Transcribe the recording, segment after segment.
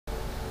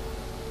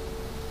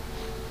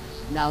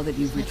Now that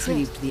you've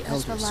retrieved the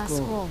That's Elder the last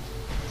Scroll,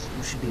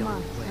 you should be Come on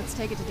on, your way. let's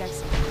take it to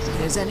Dexter. If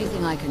there's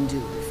anything I can do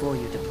before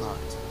you depart,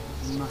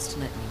 you must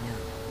let me know.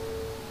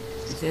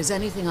 If there's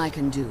anything I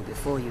can do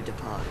before you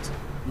depart,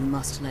 you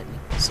must let me.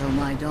 So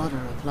my daughter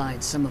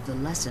applied some of the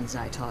lessons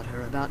I taught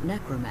her about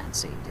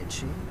necromancy, did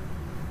she?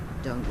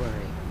 Don't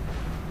worry.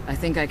 I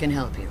think I can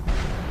help you.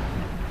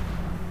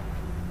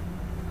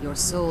 Your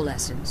soul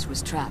essence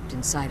was trapped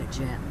inside a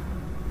gem.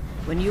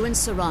 When you and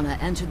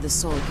Serana entered the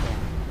soul cairn,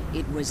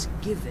 it was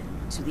given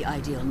to the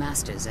Ideal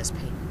Masters as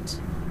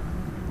payment.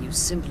 You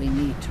simply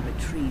need to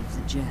retrieve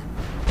the gem.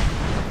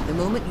 The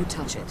moment you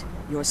touch it,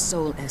 your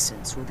soul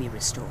essence will be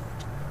restored.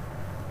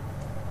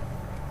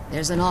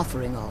 There's an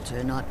offering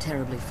altar not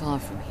terribly far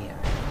from here.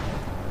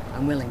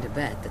 I'm willing to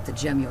bet that the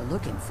gem you're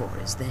looking for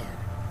is there.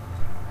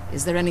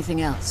 Is there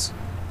anything else?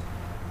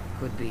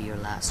 Could be your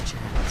last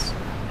chance.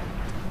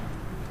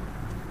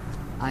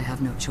 I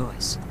have no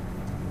choice.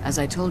 As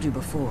I told you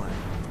before,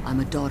 I'm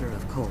a daughter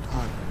of Cold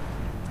Harbor.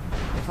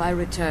 If I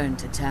return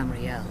to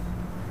Tamriel,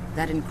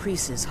 that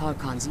increases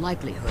Harkon's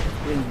likelihood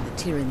of bringing the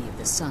tyranny of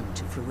the sun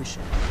to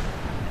fruition.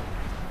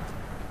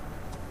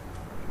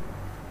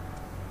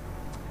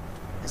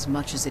 As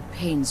much as it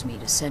pains me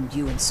to send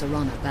you and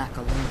Serana back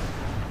alone,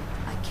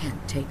 I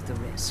can't take the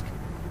risk.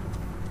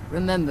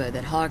 Remember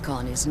that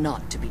Harkon is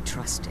not to be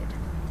trusted.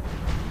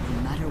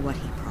 No matter what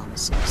he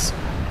promises,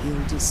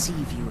 he'll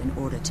deceive you in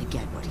order to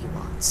get what he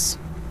wants.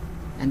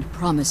 And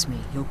promise me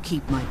you'll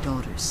keep my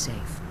daughter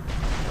safe.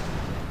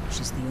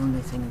 She's the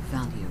only thing of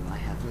value I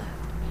have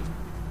left.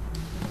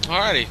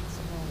 Alrighty.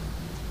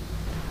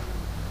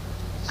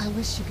 I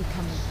wish you could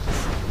come with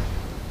us.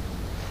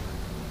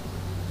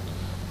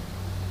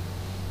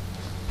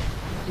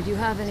 Did you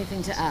have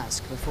anything to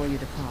ask before you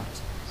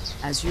depart?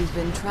 As you've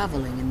been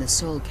traveling in the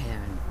soul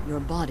cairn, your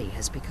body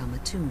has become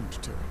attuned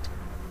to it.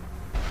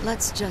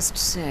 Let's just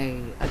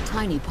say a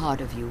tiny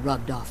part of you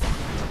rubbed off on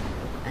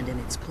it, and in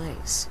its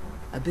place,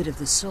 a bit of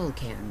the soul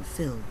cairn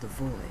filled the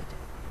void.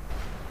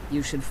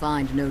 You should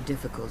find no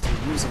difficulty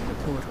using the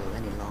portal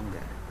any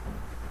longer.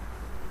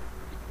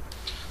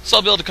 So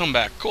I'll be able to come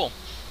back. Cool.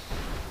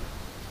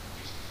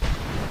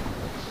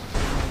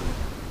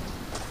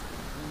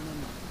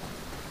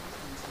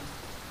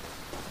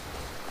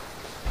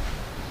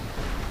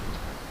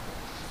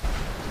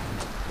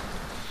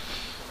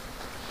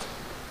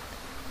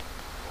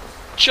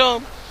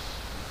 Jump!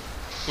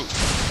 Ooh.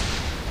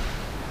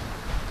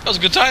 That was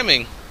good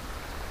timing.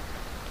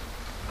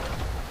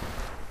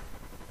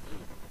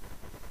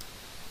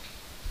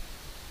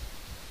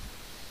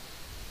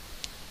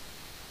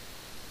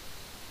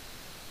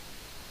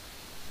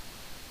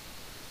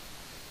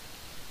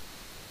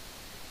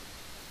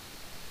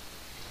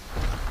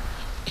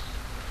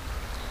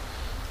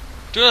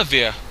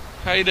 Duravia,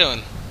 how you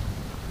doing?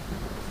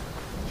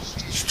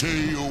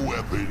 Stay your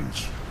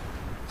weapons.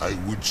 I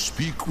would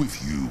speak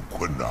with you,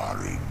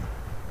 Quinarin.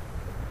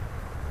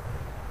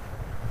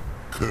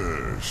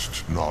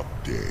 Cursed, not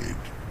dead.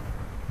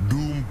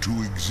 Doomed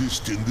to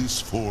exist in this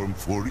form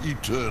for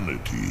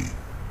eternity.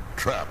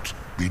 Trapped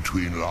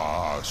between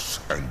Laas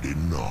and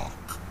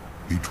Enoch.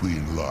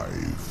 Between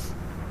life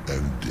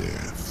and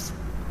death.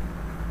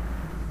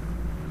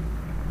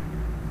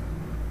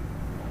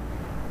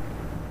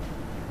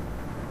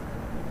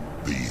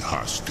 The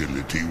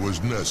hostility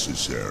was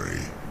necessary.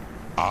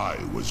 I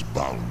was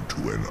bound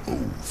to an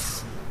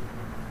oath.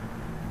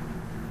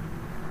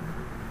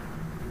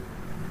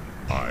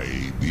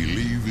 I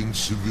believe in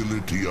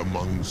civility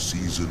among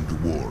seasoned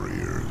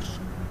warriors,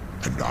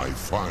 and I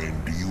find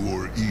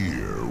your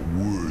ear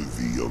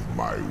worthy of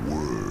my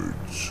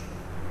words.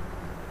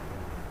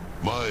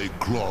 My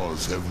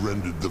claws have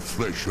rended the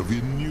flesh of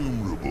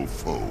innumerable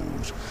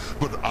foes,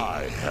 but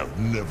I have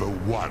never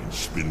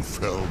once been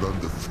felled on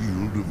the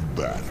field of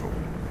battle.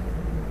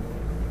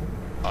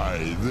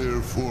 I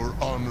therefore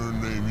honor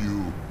name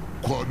you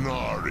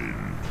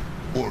Quinarin,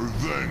 or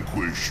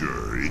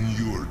Vanquisher in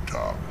your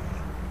tongue.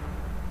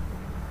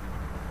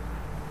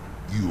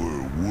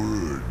 Your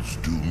words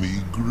do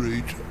me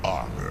great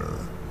honor.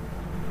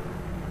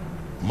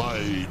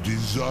 My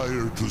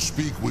desire to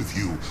speak with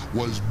you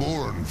was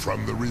born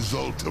from the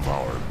result of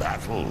our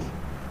battle,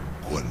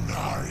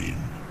 Quinarin.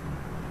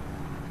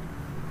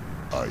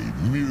 I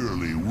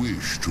merely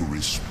wish to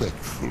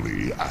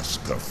respectfully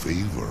ask a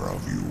favor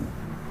of you.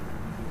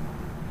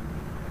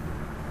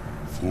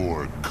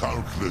 For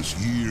countless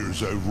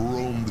years I've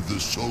roamed the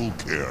soul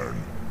cairn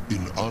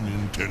in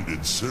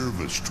unintended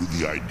service to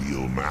the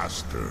Ideal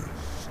Masters.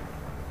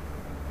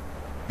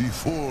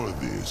 Before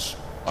this,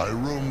 I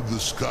roamed the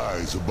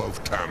skies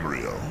above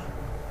Tamriel.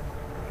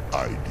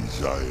 I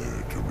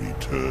desire to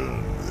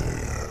return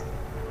there.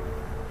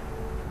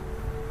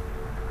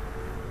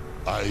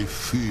 I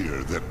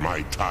fear that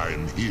my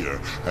time here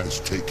has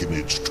taken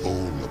its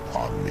toll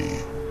upon me.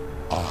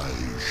 I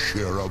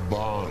share a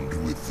bond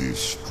with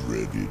this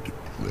dreaded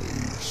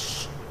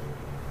place.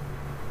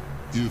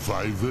 If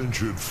I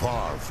ventured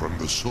far from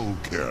the soul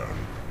cairn,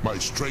 my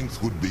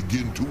strength would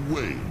begin to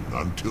wane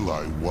until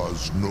I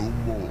was no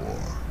more.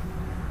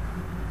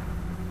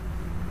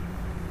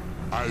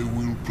 I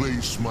will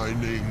place my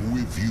name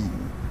with you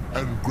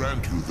and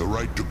grant you the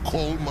right to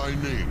call my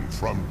name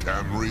from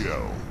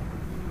Tamriel.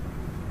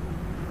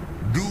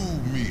 Do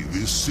me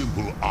this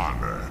simple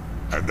honor,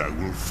 and I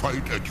will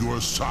fight at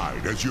your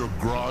side as your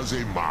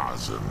Graze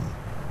Mazen,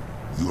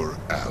 your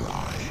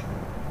ally,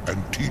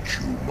 and teach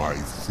you my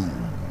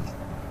Thum.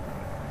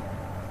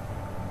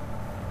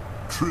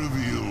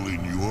 Trivial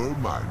in your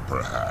mind,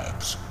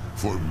 perhaps.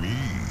 For me,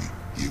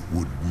 it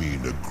would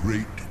mean a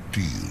great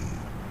deal.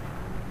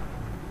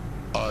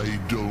 I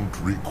don't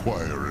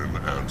require an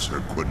answer,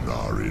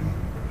 Quinarin.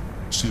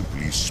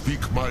 Simply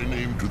speak my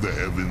name to the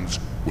heavens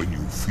when you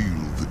feel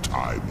the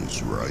time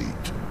is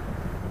right.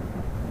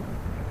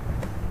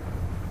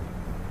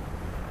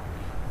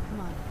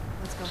 Come on,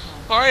 let's go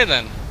home. Alright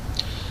then.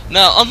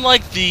 Now,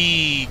 unlike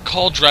the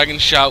Call Dragon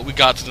shout we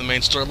got to the main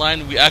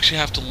storyline, we actually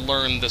have to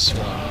learn this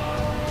one.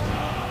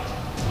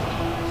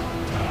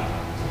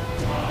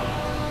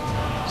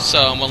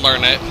 So, I'm gonna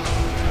learn it.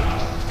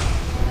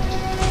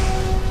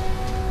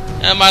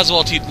 And I might as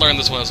well learn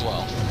this one as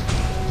well.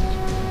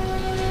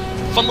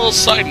 Fun little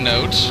side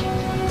note.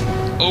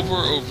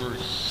 Over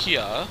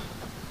here.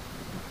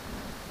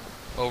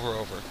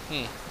 Over.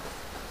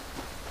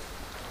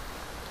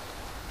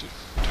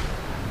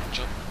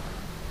 Jump.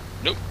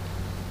 Nope.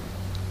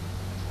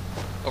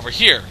 Over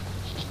here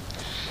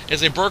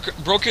is a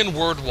broken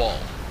word wall.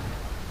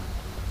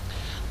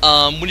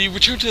 When you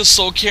return to the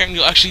Soul Cairn,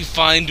 you'll actually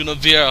find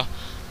Dunavir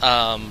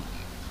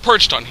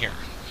perched on here.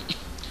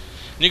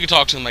 And you can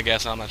talk to him, I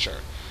guess, I'm not sure.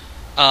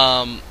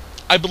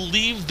 I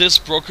believe this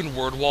broken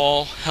word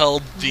wall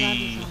held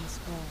the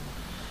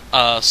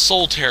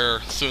Soul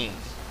Terror Thum,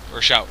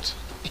 or shout.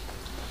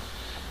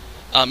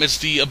 It's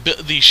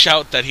the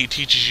shout that he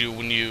teaches you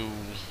when you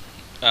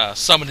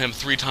summon him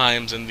 3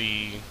 times on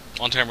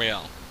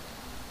Tamriel.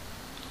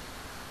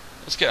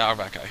 Let's get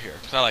Arvak out here,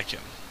 because I like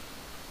him.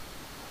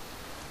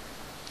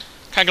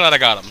 Kinda glad I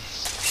got him.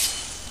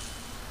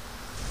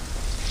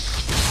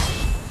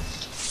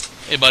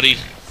 Hey, buddy.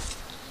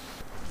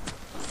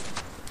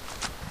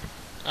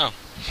 Oh.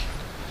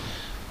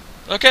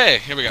 Okay,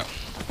 here we go.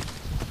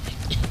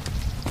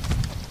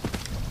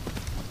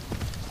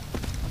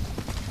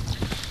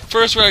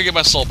 First, we're gonna get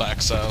my soul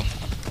back, so...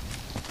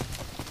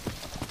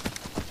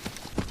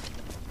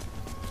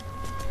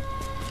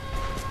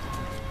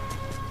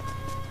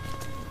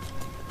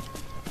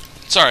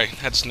 Sorry,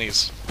 had to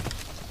sneeze.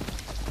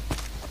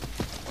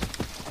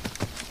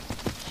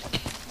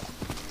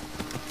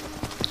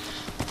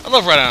 I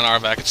love riding on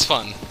Arvak, it's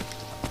fun.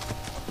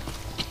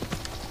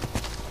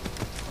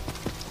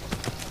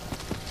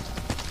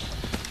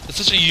 It's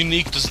such a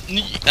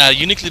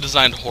uniquely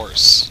designed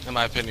horse, in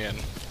my opinion.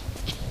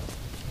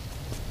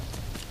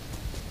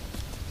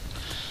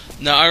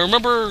 Now, I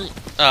remember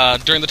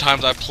during the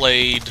times I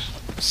played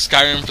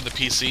Skyrim for the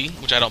PC,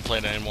 which I don't play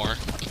it anymore,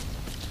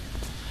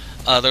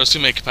 there was too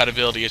many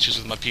compatibility issues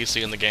with my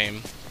PC in the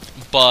game.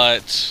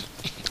 But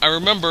I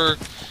remember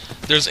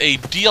there's a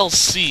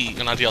DLC,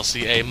 or not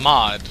DLC, a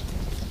mod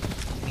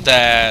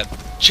that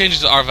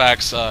changes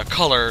Arvak's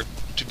color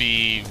to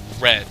be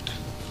red.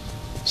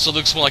 So it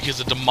looks more like he's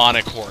a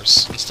demonic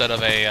horse instead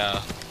of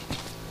a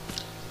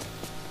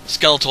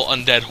skeletal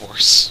undead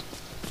horse.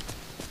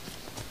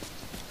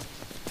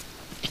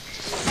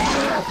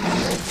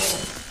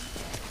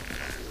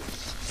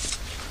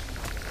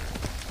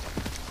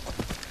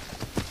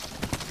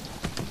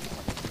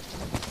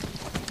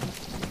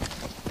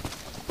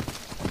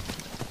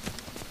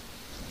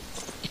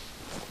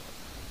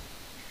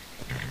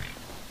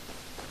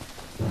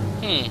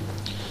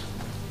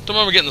 Don't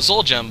remember getting the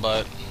soul gem,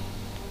 but...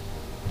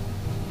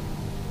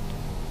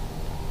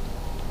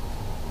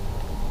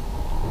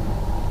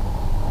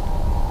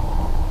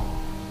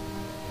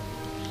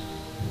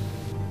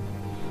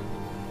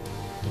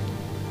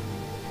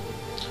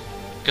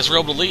 guess we're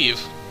able to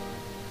leave.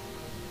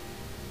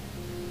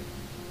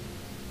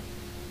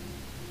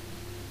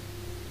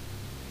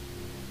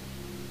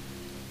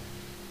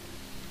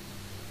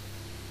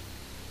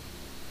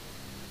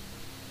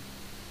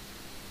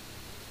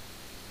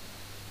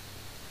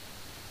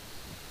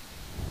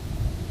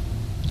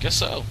 Guess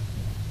so.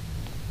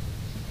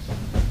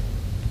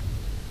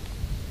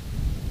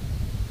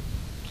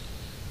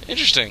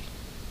 Interesting.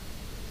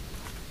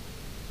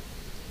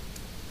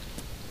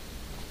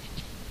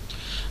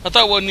 I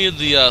thought we needed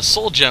the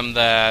soul gem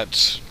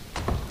that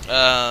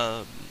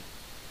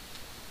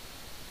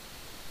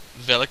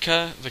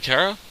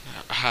Vicara?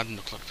 I had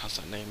no clue past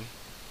that name.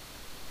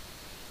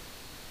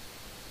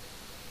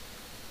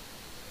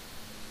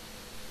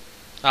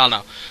 I don't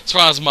know.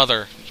 Serana's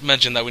mother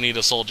mentioned that we need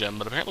a soul gem,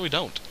 but apparently we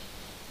don't.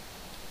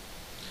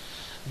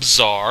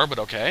 Bizarre, but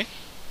okay.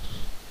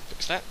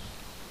 Fix that.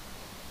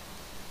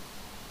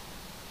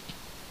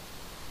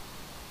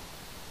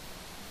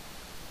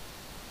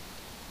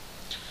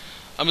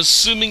 I'm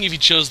assuming if you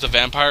chose the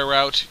vampire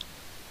route,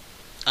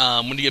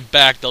 when you get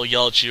back, they'll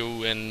yell at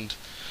you and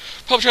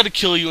probably try to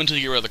kill you until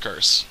you get rid of the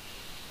curse.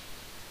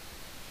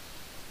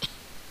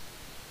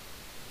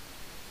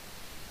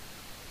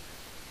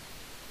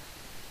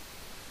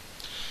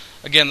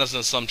 Again, that's an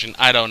assumption.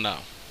 I don't know.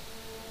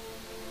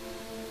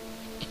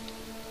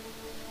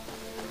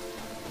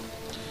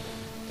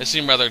 They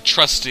seem rather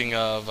trusting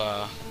of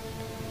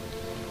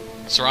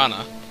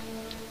Serana.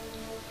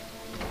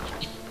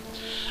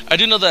 I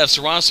do know that if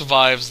Serana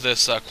survives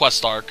this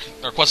quest arc,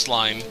 or quest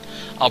line,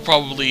 I'll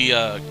probably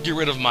get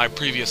rid of my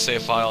previous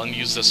save file and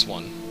use this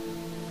one.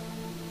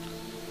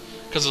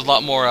 Because there's a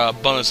lot more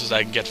bonuses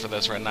I can get for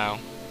this right now.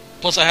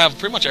 Plus I have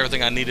pretty much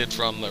everything I needed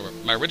from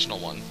my original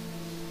one.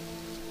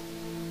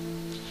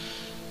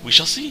 We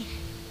shall see.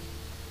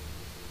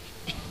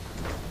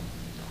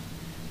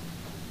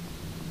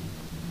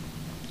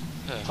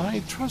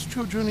 I trust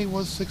your journey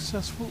was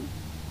successful?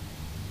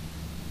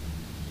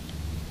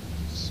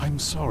 I'm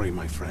sorry,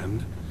 my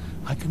friend.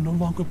 I can no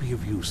longer be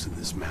of use in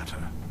this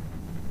matter.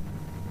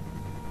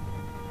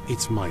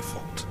 It's my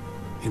fault.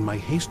 In my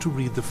haste to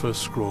read the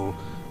first scroll,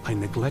 I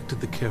neglected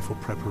the careful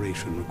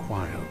preparation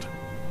required.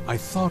 I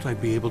thought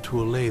I'd be able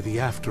to allay the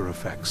after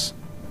effects,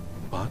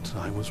 but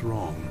I was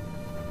wrong.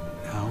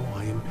 Now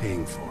I am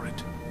paying for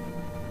it.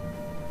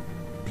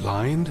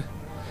 Blind?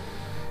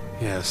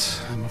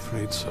 Yes, I'm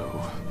afraid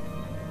so.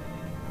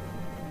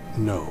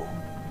 No,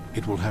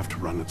 it will have to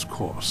run its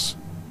course,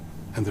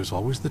 and there's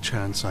always the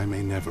chance I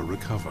may never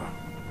recover.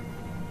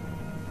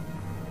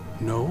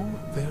 No,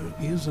 there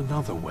is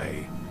another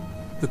way.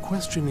 The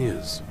question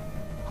is,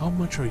 how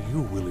much are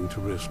you willing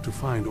to risk to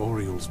find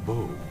Auriel's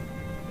bow?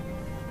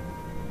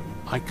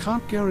 I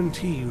can't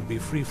guarantee you'd be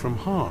free from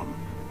harm.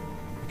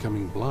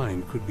 Becoming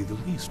blind could be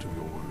the least of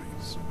your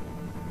worries.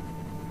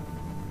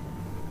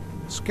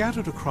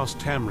 Scattered across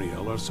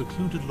Tamriel are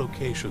secluded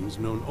locations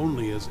known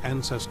only as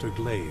Ancestor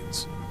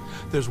Glades.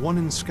 There's one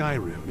in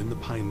Skyrim in the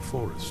Pine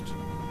Forest.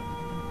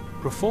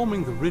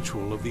 Performing the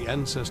ritual of the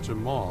Ancestor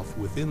Moth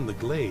within the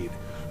glade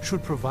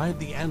should provide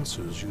the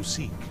answers you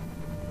seek.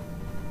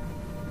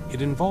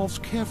 It involves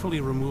carefully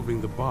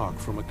removing the bark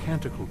from a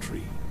canticle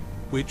tree,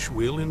 which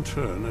will in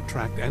turn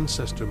attract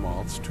ancestor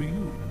moths to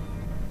you.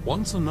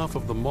 Once enough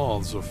of the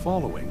moths are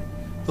following,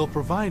 they'll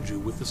provide you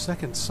with the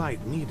second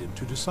sight needed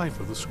to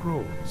decipher the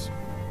scrolls.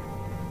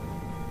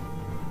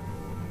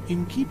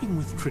 In keeping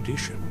with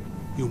tradition,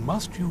 you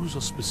must use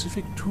a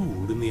specific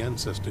tool in the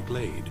Ancestor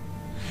Glade,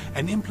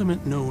 an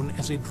implement known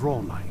as a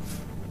draw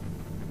knife.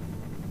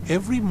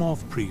 Every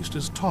moth priest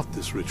is taught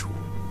this ritual,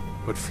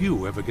 but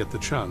few ever get the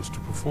chance to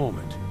perform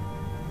it.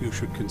 You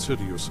should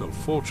consider yourself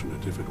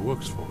fortunate if it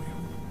works for you.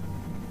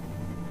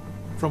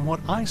 From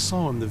what I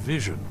saw in the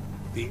vision,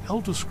 the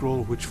Elder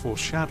Scroll which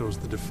foreshadows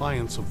the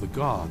defiance of the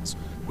gods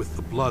with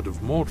the blood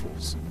of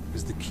mortals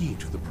is the key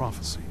to the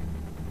prophecy.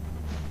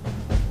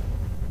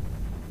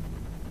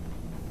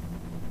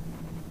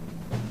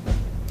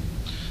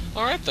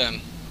 Alright then.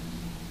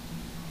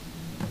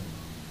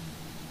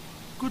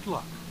 Good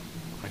luck.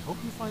 I hope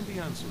you find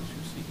the answers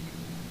you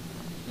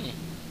seek.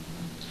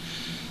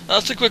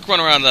 Let's take a quick run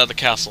around the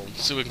castle,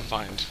 see what we can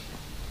find.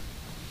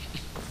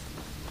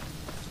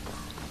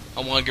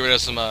 I want to get rid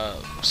of some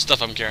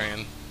stuff I'm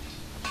carrying.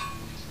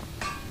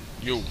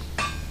 You.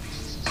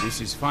 This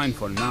is fine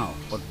for now,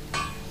 but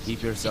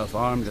keep yourself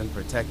armed and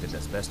protected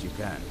as best you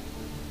can.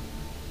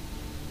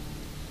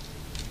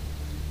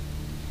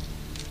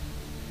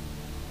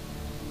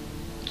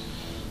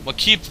 Well,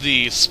 keep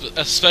these,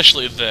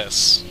 especially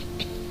this.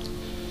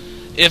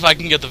 If I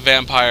can get the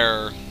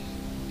vampire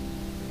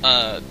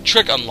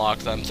trick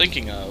unlocked that I'm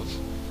thinking of,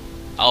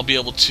 I'll be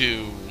able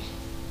to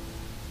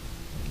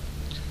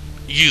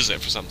use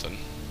it for something.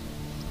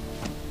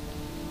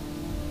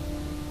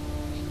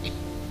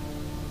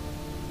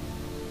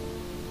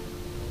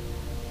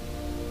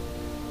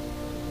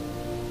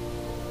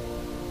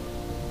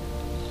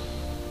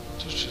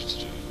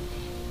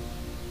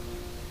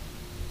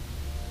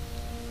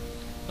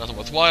 Nothing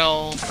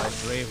worthwhile.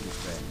 Fight bravely,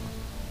 friend.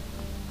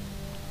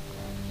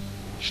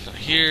 She's not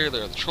here.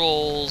 There are the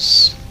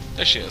trolls.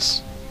 There she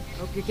is.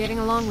 Hope you're getting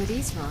along with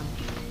Isran.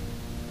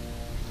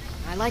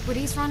 I like what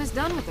Isran has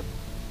done with them.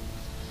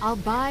 I'll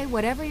buy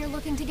whatever you're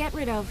looking to get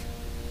rid of.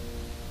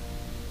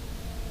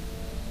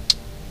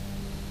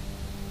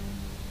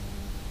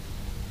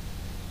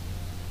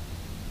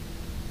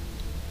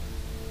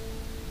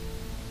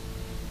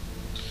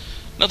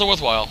 Nothing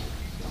worthwhile.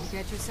 Don't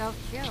get yourself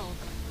killed.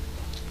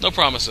 No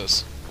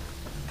promises.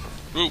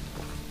 Ooh.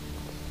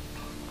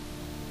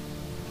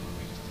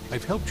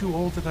 I've helped you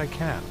all that I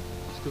can.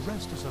 The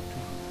rest is up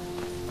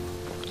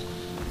to you.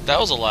 That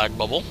was a lag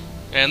bubble.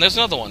 And there's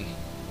another one.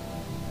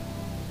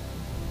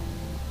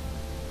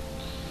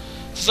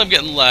 Since I'm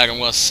getting lag, I'm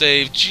going to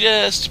save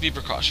just to be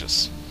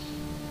precautious.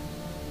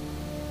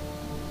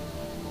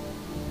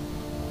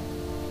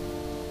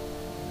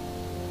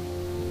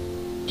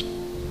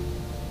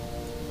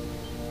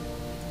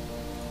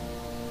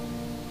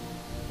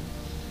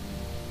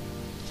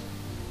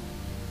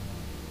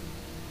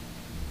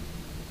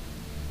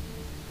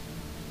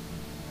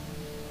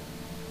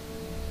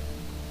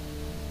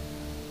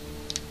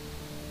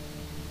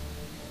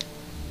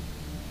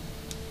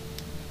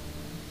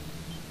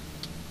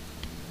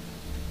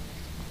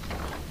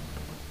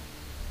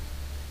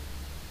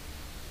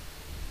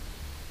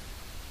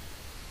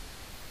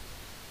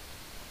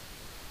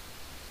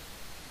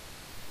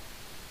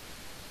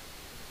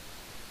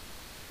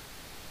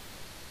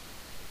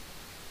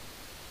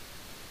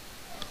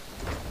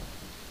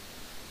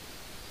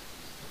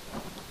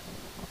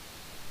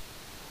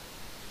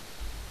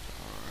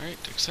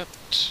 Alright,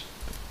 accept.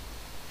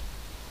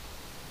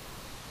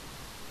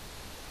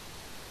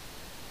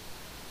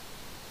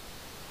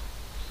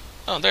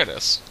 Oh, there it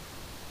is.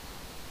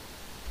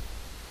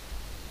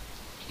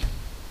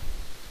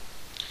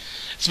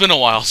 It's been a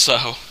while,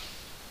 so...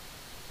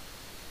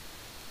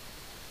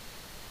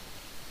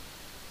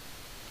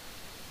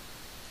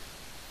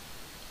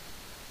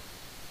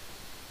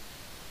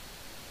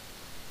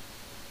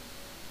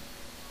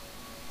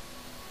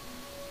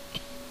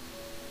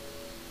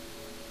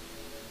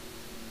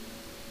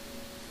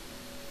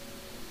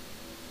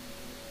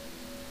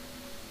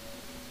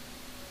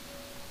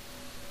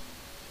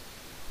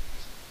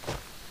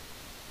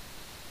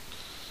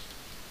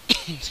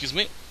 Excuse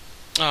me.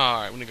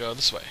 Alright, I'm gonna go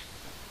this way.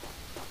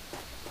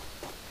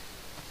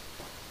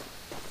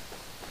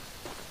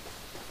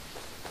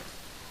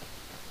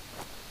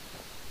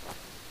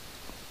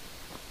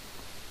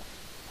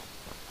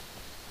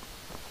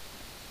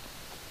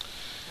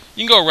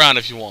 You can go around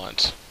if you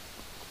want.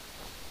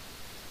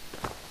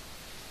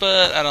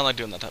 But I don't like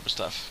doing that type of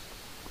stuff.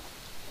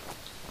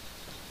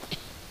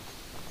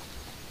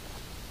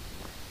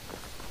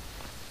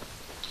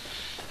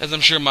 As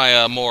I'm sure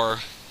my more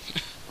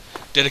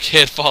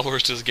dedicated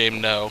followers to this game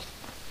know,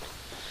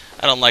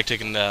 I don't like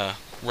taking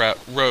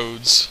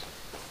roads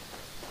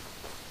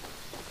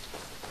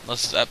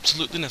unless it's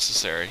absolutely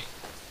necessary.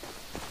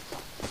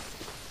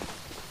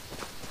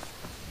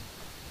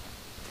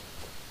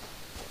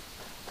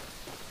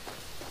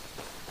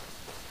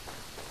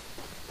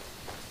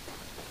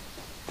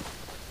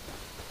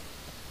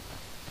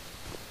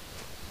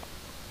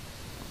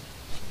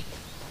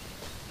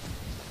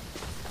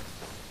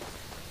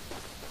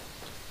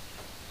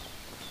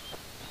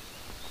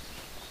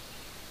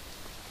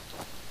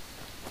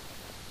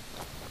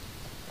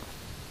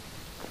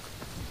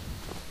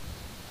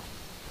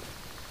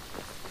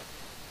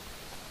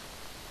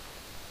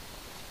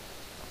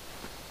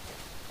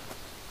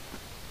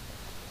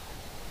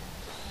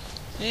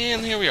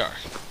 And here we are.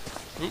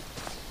 Oop.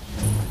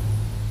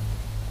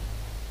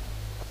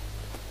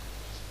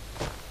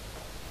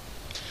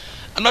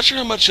 I'm not sure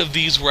how much of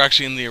these were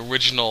actually in the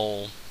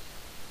original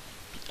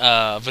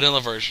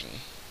vanilla version.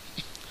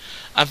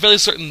 I'm fairly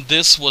certain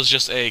this was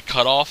just a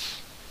cutoff,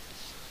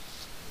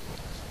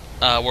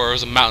 where there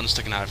was a mountain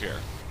sticking out of here.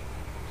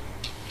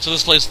 So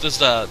this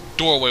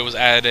doorway was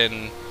added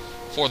in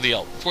for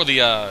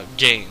the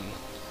game.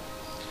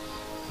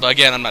 But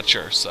again, I'm not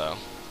sure, so.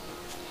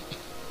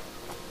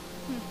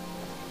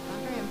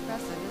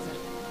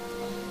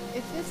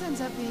 If this ends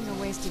up being a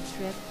wasted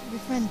trip, your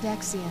friend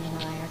Dexian and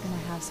I are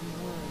gonna have some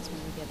words when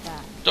we get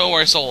back. Don't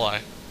worry, so will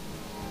I.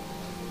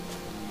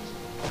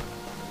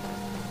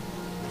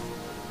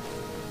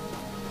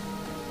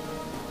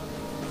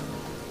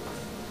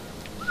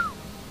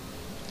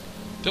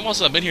 Been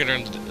once I've been here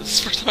during the day. This is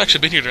the first time I've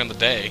actually been here during the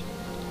day.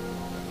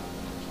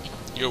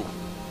 Yo.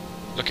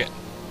 Look at.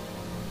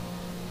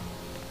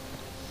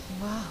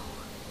 Wow.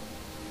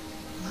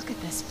 Look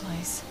at this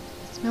place.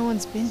 No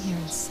one's been here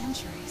in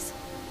centuries.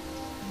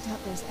 I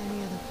doubt there's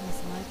any other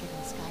place like it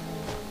in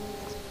Skyrim.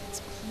 It's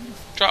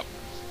beautiful. Drop.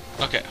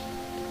 Okay.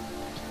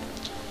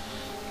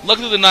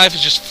 Luckily the knife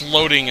is just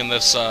floating in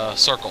this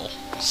circle,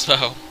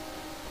 so...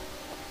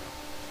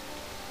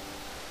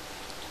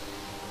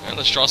 Alright,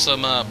 let's draw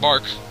some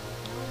bark.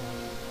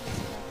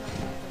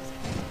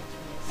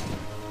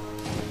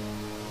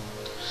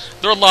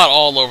 There are a lot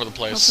all over the Hope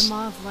place. the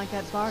moths like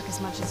that bark as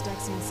much as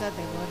Dexian said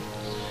they would.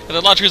 And there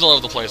are a lot of trees all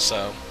over the place,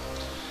 so...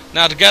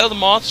 Now, to gather the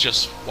moths,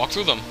 just walk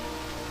through them. Look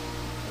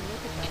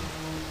at them.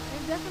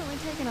 They've definitely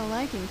taken a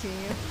liking to you.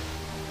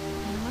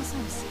 And unless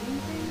I'm seeing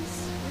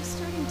things, they're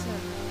starting to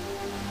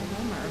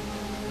glimmer.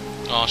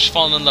 Oh, she's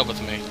fallen in love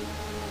with me.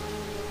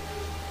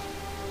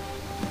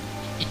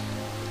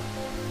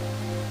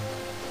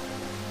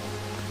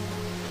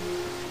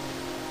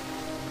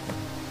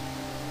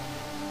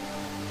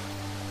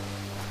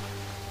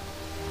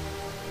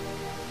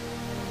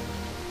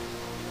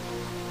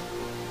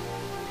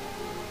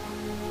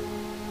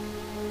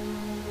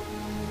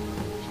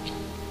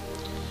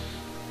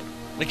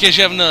 In case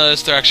you haven't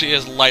noticed, there actually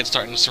is light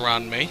starting to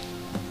surround me.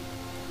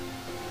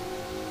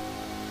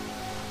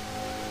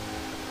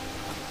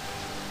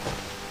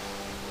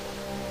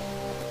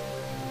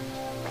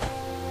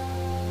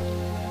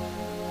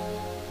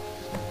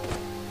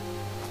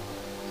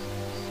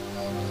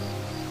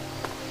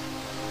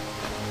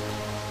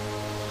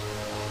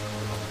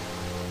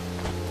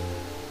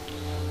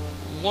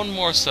 One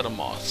more set of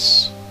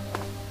moths.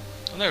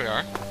 And there we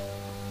are.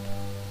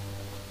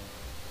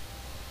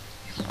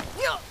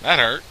 That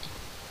hurt.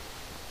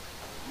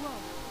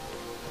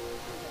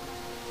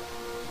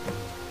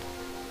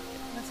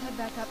 Let's head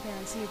back up there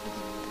and see if we can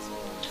read the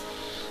scrolls.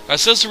 It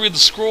says to read the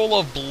Scroll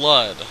of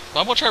Blood. But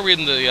I'm going to try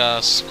reading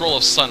the Scroll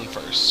of Sun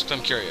first.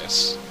 I'm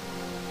curious.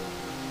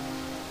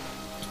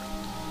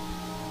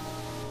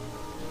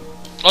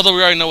 Although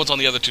we already know what's on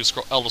the other two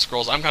Elder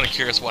Scrolls, I'm kind of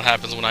curious what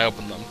happens when I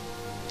open them.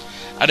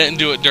 I didn't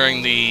do it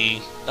during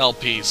the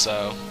LP,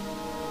 so...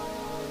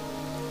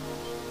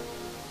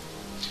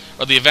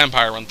 Or the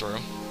Vampire run-through.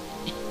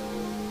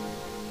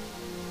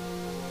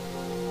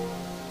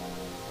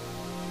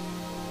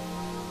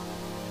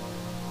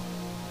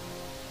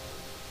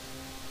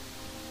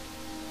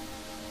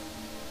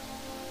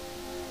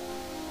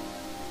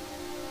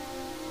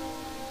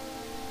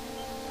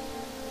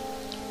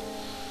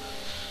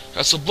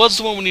 Alright, so Blood's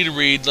the one we need to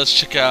read. Let's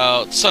check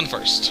out Sun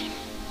first.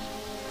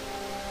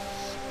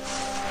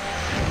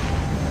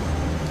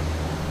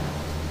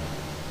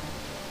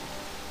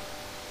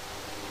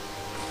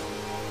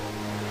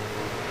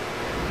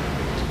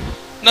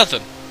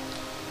 Nothing.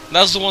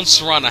 That was the one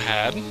Serana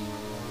had.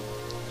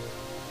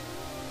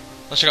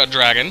 Let's check out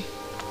Dragon.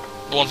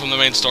 The one from the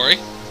main story.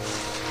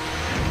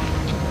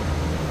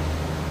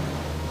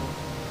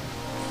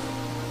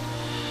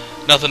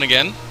 Nothing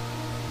again.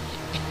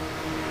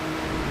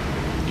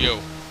 Yo.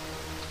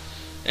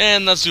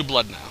 And let's do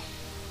Blood now.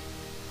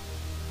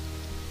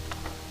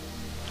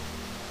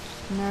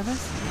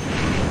 Nervous?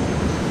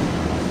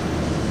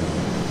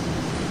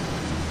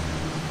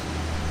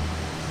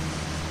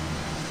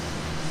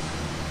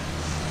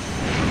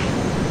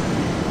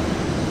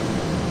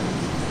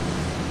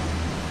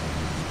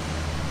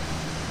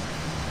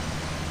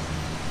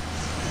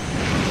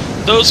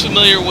 Those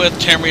familiar with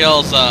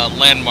Tamriel's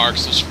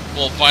landmarks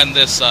will find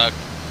this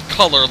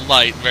color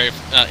light very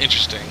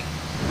interesting.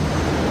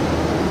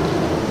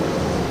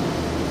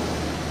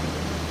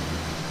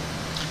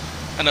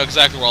 I know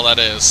exactly where all that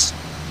is.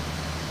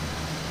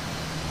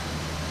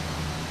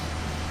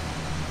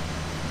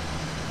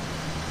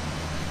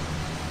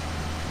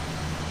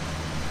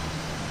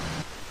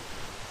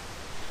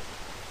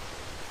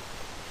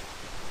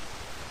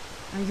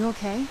 Are you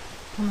okay?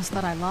 Almost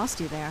thought I lost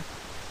you there.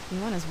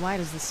 You went as white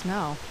as the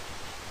snow.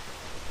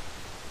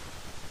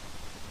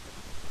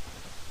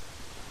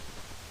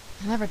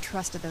 I never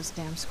trusted those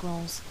damn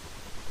scrolls.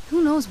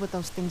 Who knows what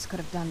those things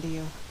could have done to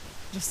you?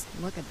 Just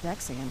look at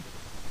Dexian.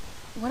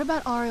 What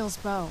about Auriel's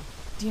bow?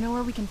 Do you know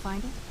where we can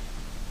find it?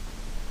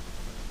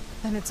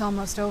 Then it's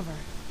almost over.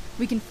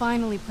 We can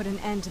finally put an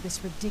end to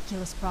this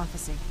ridiculous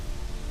prophecy.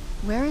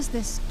 Where is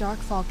this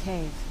Darkfall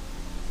cave?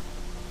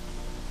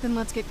 Then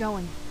let's get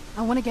going.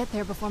 I want to get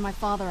there before my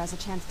father has a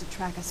chance to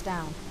track us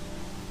down.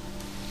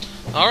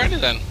 Alrighty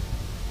then.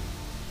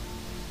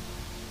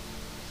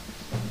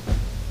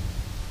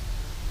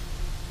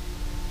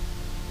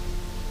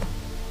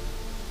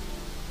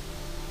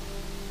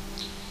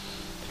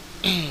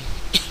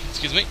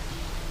 Excuse me.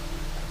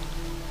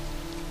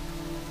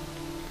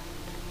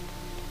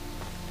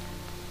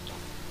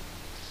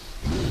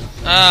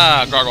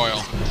 Ah, gargoyle.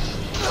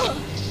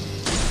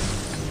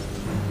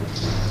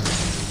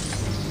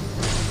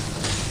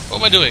 What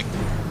am I doing?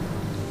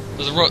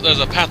 There's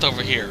a path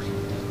over here.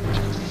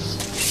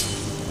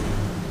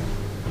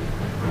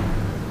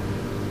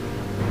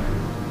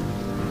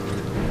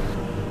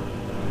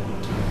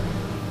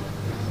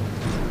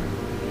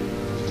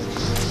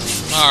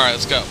 Alright,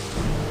 let's go.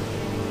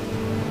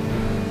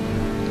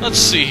 Let's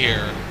see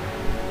here.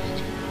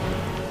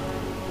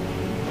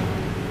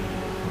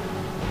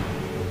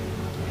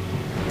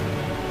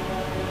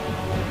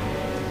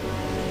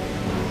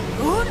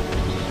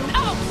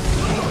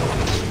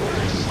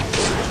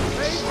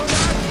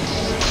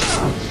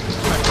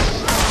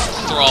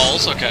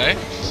 Thralls, okay.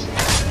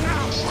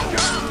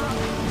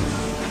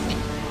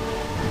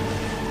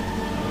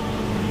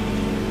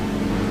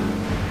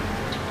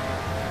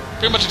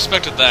 Pretty much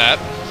expected that.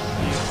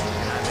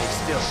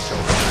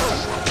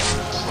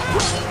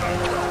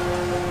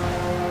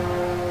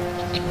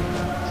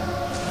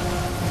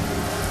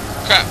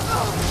 Crap.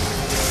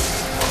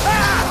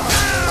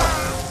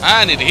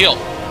 I need to heal.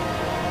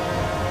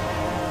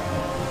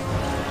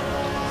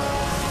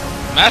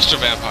 Master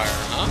Vampire,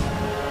 huh?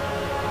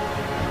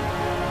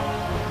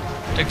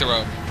 Take the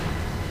robe.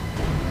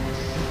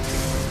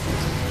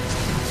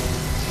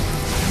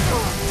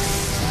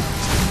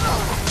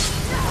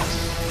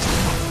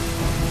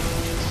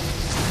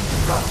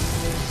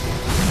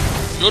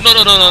 No, no,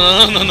 no, no,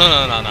 no, no, no,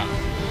 no, no, no.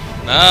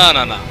 No,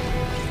 no, no.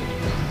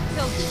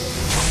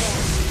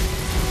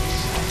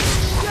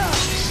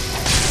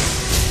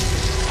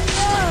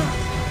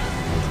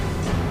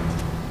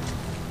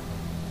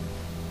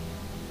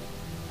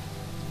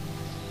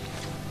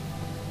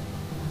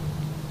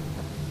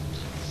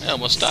 I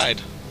almost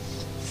died.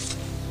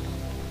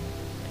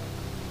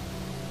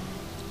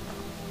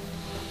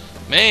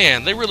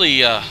 Man, they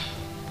really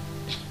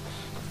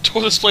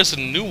tore this place a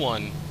new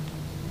one.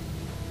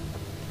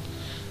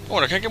 I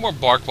wonder, can I get more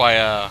bark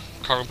by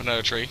carving up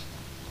another tree?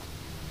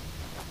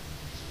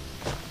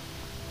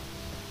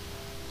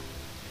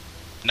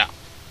 No.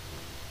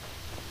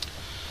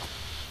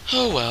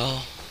 Oh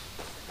well.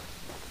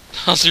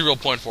 I'll see real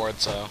point for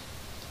it, so.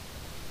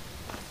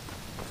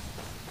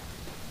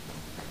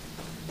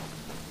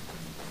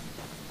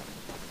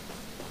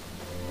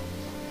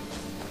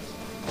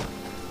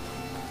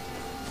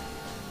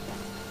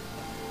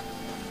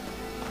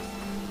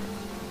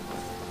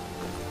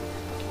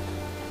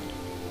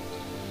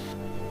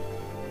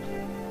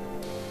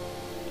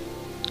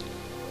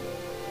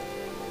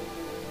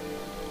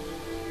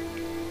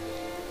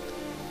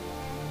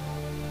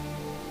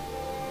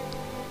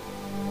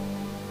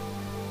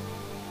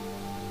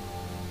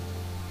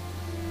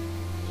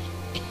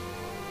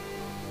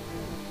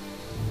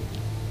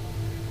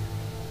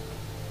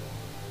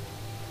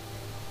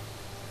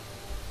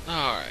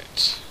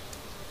 Alright.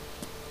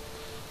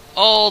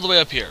 All the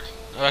way up here.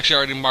 I've actually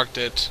already marked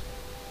it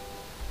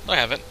I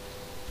haven't.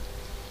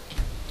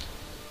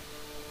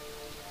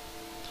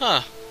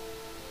 Huh.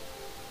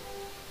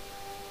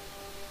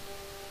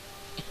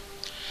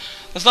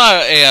 That's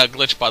not a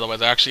glitch, by the way.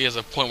 There actually is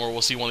a point where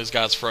we'll see one of these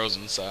guys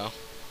frozen, so...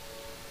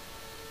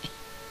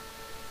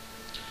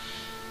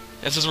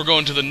 And since we're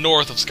going to the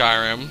north of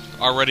Skyrim,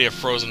 already a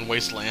frozen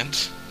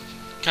wasteland,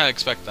 kinda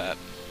expect that.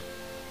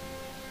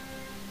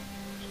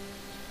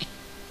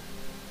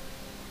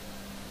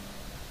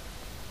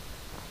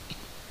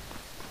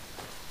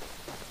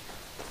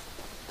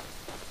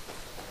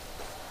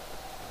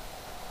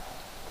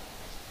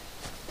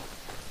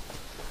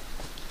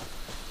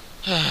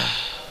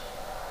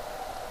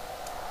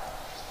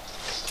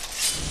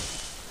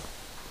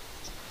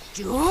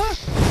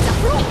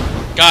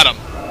 Got him.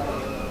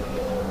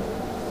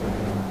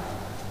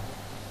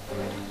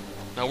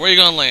 Now where are you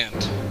gonna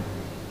land?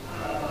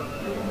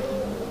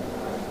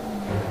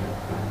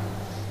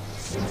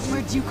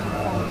 Where'd you come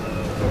from?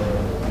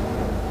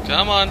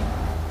 Come on.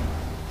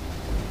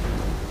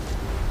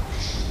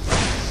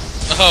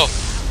 Oh.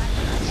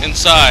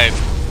 Inside.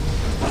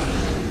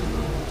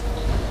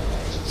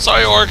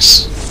 Sorry,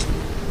 orcs.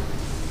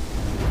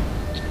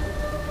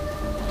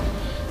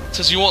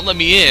 Since you won't let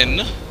me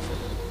in,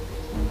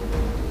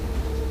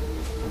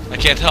 I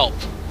can't help.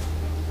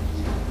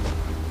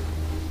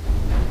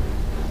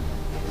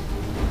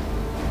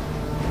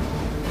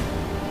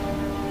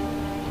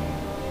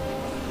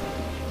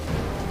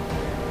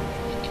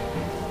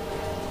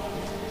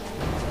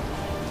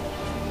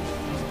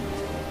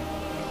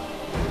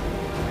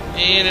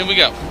 And in we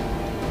go.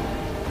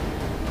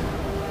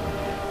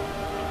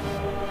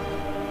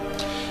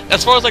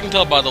 As far as I can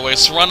tell, by the way,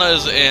 Serana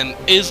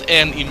is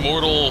an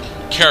immortal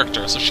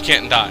character, so she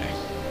can't die.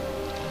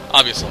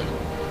 Obviously.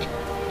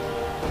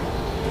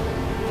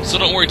 So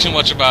don't worry too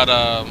much about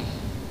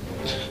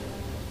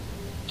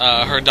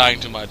her dying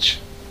too much.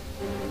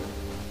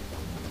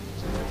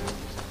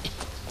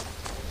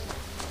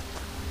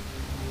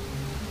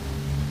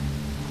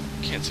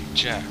 Can't see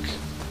Jack.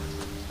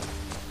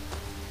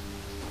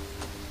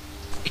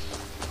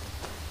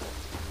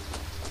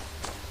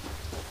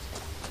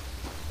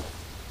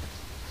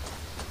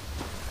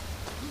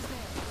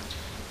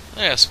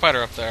 Oh, yeah,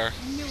 spider up there.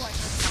 I knew I heard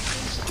something.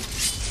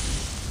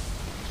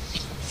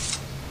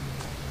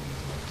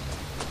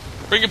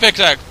 Bring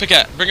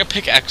a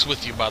pickaxe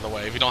with you, by the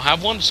way. If you don't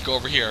have one, just go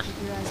over here.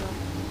 Keep your eyes open.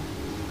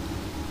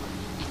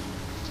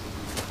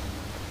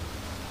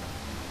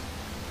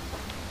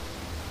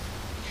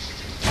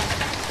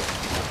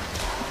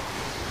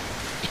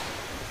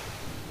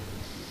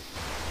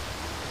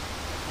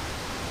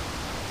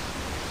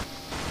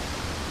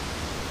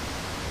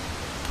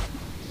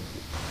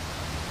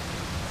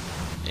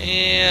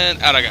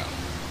 And out I go.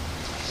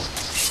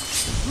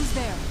 Who's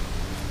there?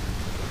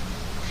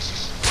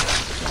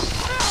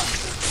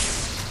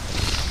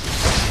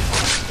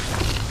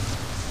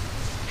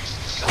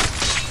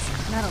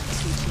 That'll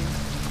teach you.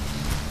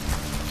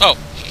 Oh.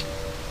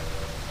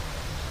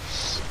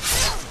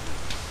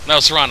 No,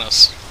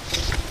 Serana's.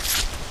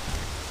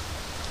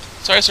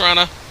 Sorry,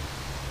 Serana.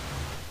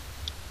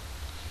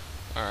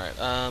 Alright,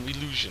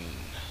 illusion.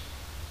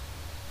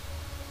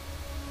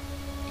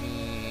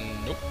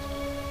 Nope.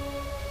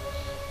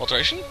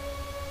 Alteration?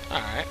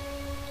 Alright.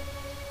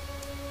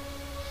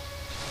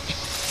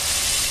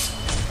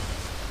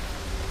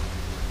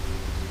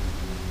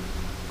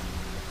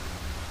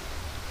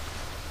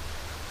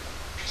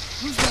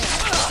 Who's there?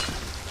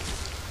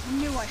 I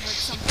knew I heard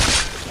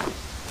something.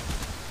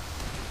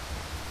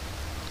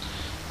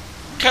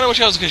 Kinda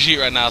wish I was Khajiit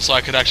right now so I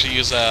could actually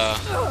use a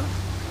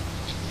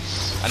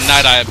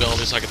night eye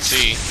ability so I could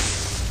see.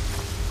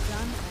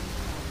 Done and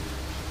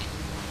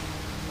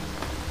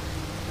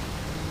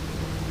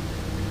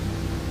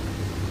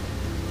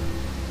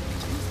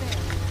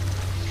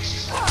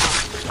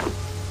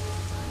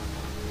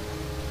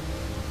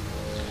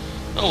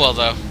Oh well,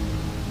 though.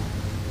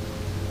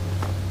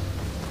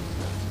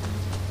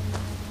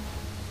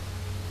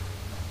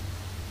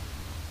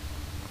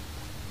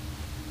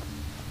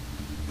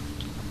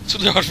 It's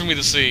really hard for me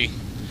to see.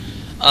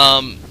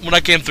 When I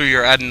came through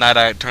here, I had night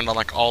eye turned on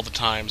like all the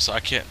time, so I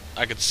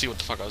could see what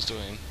the fuck I was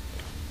doing.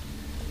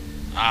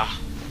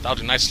 Ah, that'll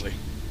do nicely.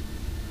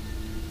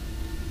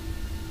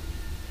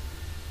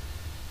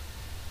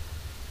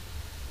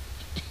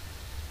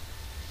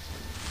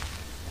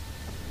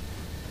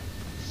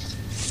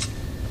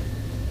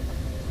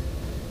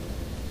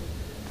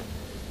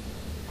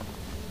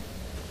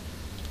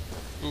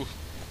 Ooh.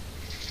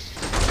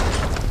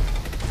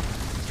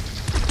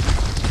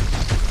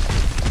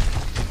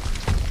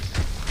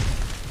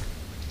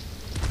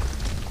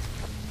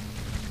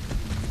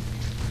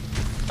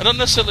 I don't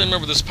necessarily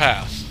remember this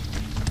path.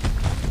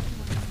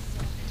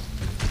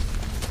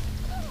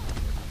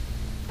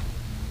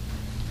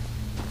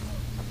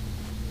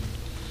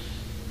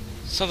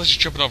 Sounds like she's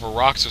tripping over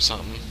rocks or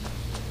something.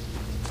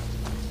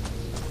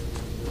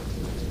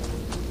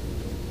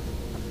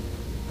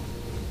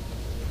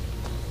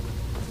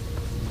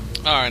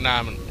 Alright, now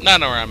I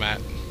know where I'm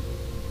at.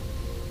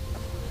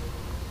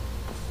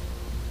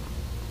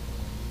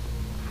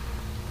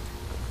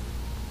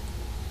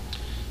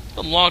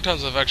 It's been a long time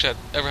since I've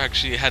ever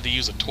actually had to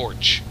use a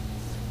torch.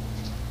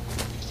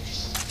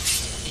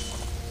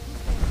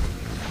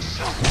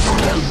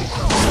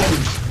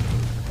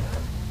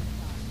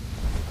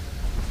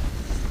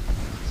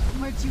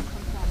 Where'd you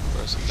come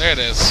from? There it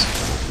is.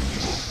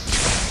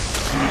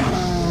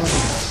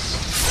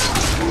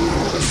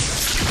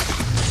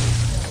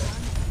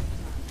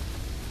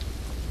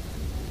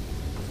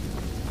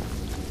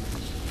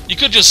 You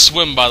could just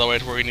swim, by the way,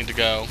 to where you need to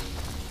go.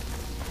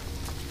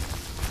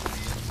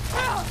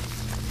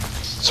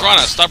 Serana,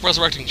 stop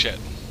resurrecting shit.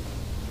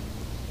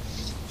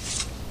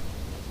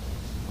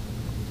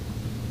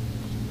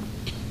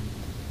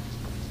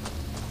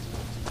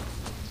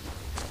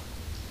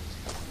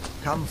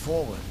 Come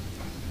forward.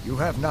 You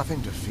have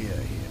nothing to fear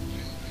here.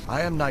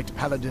 I am Knight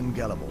Paladin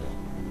Gellamor.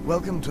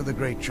 Welcome to the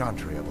great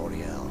chantry of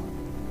Auriel.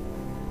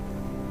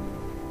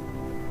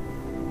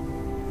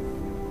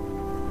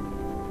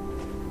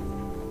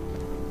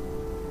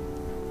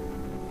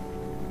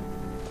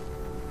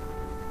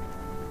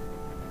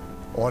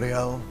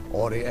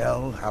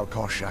 Auriel,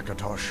 Alkosh,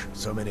 Akatosh,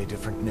 so many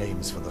different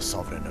names for the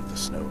sovereign of the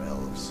Snow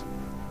Elves.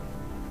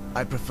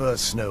 I prefer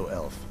Snow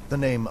Elf. The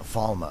name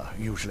Falmer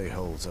usually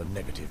holds a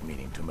negative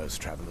meaning to most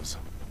travelers.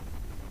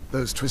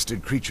 Those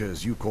twisted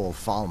creatures you call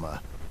Falmer,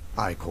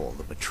 I call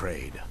the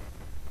Betrayed.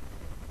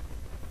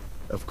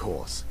 Of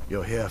course,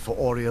 you're here for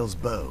Auriel's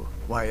bow.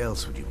 Why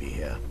else would you be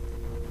here?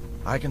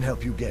 I can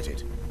help you get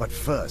it, but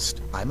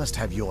first, I must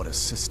have your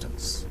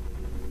assistance.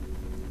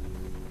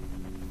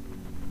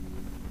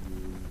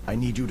 I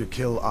need you to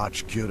kill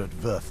Archcurate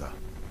Vertha,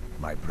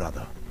 my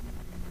brother.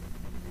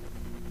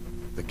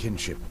 The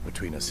kinship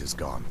between us is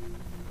gone.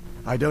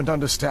 I don't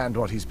understand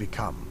what he's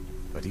become,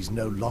 but he's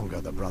no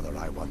longer the brother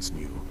I once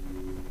knew.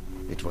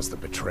 It was the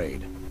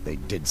Betrayed. They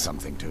did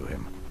something to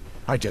him.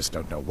 I just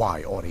don't know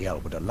why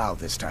Auriel would allow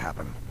this to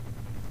happen.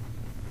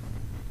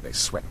 They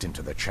swept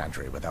into the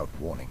chantry without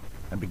warning,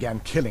 and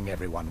began killing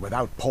everyone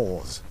without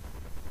pause.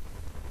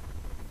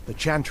 The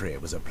chantry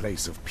was a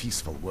place of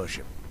peaceful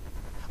worship.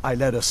 I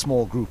led a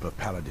small group of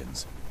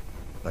paladins,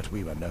 but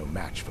we were no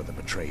match for the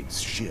Betrayed's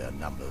sheer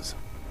numbers.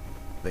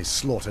 They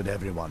slaughtered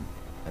everyone,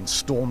 and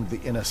stormed the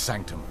inner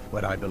sanctum,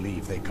 where I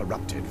believe they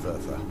corrupted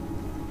Vertha.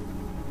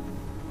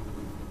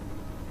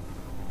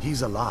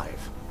 He's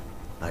alive.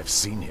 I've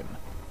seen him,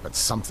 but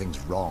something's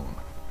wrong.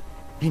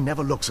 He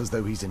never looks as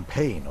though he's in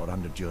pain or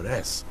under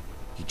duress.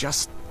 He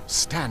just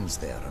stands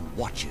there and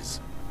watches,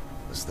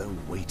 as though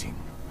waiting.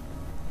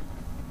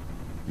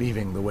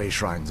 Leaving the way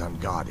shrines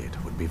unguarded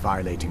would be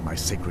violating my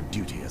sacred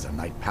duty as a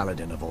Knight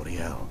Paladin of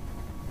Auriel,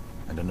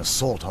 and an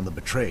assault on the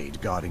Betrayed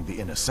guarding the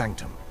inner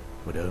sanctum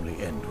would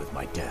only end with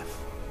my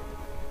death.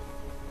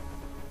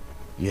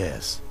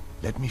 Yes,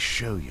 let me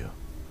show you.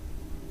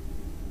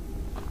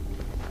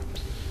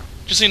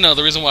 Just so you know,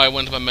 the reason why I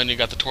went to my menu,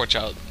 got the torch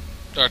out,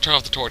 or turned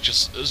off the torch,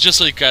 is just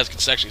so you guys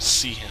could actually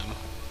see him.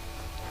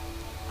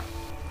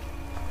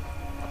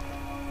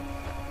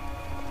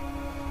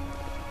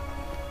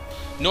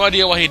 No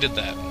idea why he did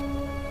that.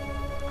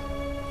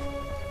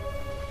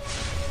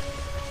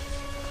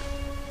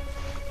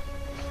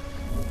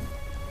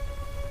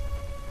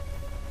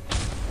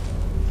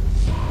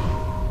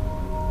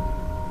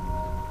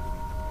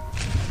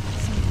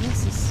 So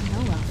this is snow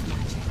elf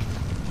magic.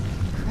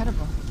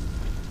 Incredible.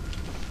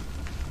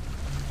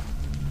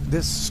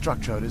 This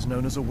structure is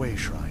known as a way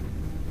shrine.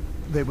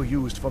 They were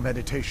used for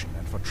meditation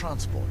and for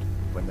transport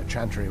when the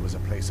chantry was a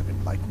place of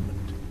enlightenment.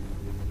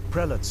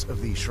 Prelates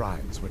of these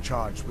shrines were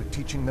charged with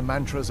teaching the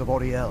mantras of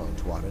Auriel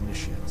to our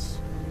initiates.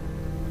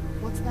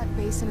 What's that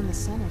basin in the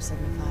center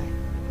signify?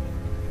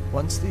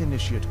 Once the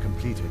initiate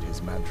completed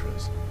his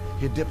mantras,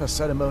 he'd dip a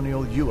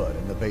ceremonial ewer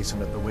in the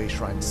basin at the way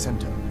shrine's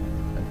center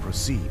and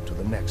proceed to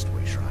the next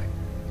way shrine.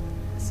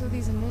 So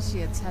these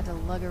initiates had to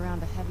lug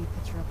around a heavy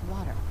pitcher of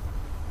water.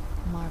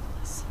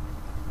 Marvelous.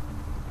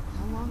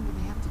 How long would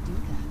they have to do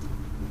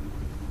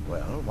that?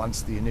 Well,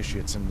 once the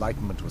initiate's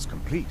enlightenment was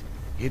complete,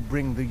 he'd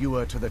bring the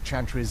ewer to the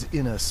chantry's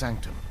inner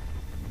sanctum.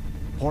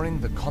 Pouring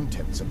the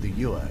contents of the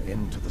ewer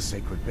into the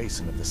sacred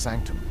basin of the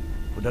sanctum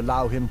would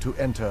allow him to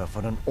enter for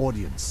an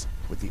audience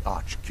with the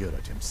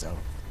Archcurate himself.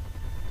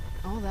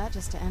 All that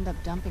just to end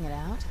up dumping it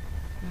out?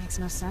 Makes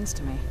no sense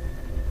to me.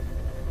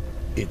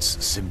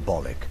 It's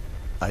symbolic.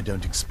 I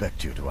don't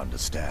expect you to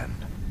understand.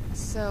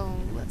 So,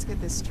 let's get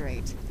this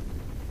straight.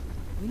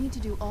 We need to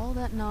do all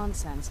that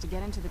nonsense to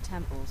get into the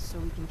temples so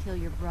we can kill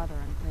your brother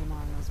and claim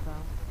Auriel's bow.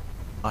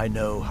 I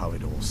know how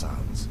it all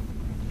sounds,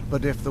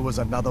 but if there was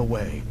another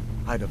way,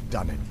 I'd have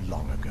done it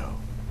long ago.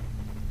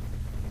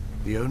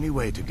 The only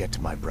way to get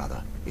to my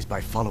brother is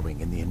by following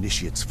in the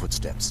initiate's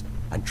footsteps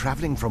and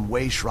traveling from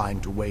way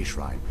shrine to way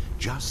shrine,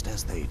 just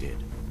as they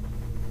did.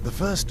 The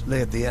first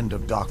lay at the end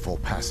of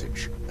Darkfall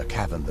Passage, a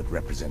cavern that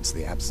represents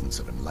the absence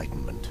of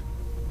enlightenment.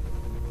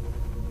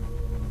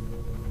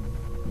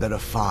 There are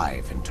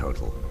 5 in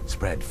total,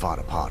 spread far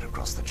apart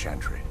across the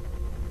chantry.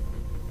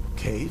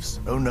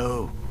 Caves? Oh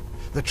no.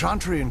 The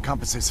chantry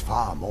encompasses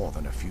far more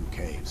than a few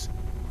caves,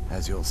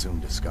 as you'll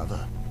soon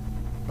discover.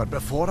 But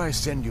before I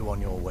send you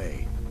on your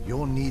way,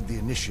 you'll need the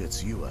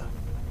initiate's ewer.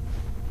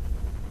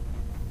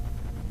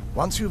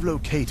 Once you've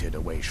located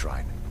a way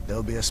shrine,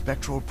 there'll be a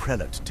spectral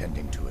prelate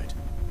tending to it.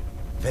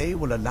 They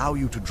will allow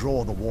you to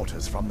draw the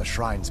waters from the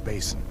shrine's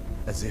basin,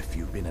 as if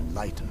you've been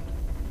enlightened.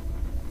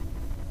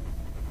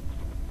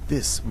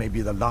 This may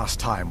be the last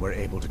time we're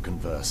able to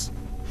converse.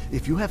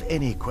 If you have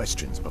any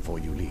questions before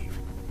you leave,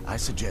 I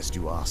suggest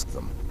you ask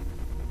them.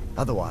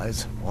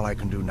 Otherwise, all I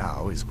can do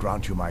now is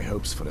grant you my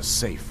hopes for a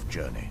safe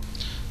journey.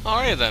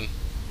 Alright then.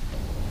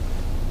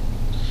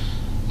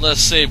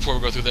 Let's save before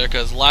we go through there,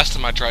 because last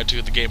time I tried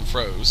to, the game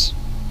froze.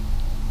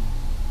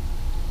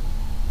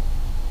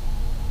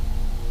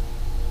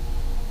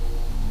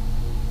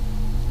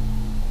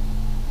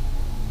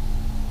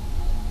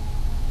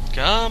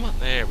 Come on,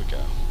 there we go.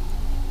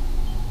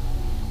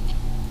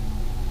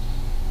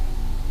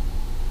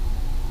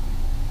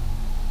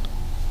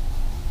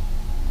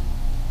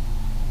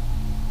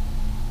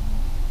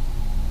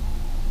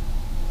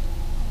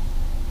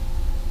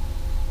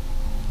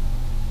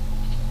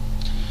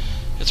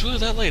 It's really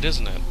that late,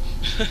 isn't it?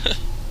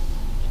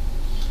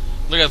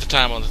 Look at the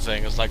time on the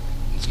thing.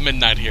 It's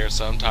midnight here,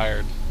 so I'm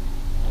tired.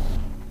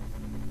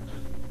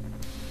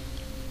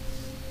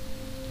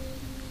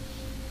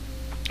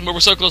 But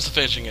we're so close to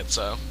finishing it,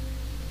 so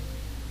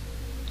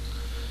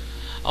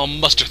I'll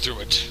muster through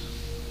it.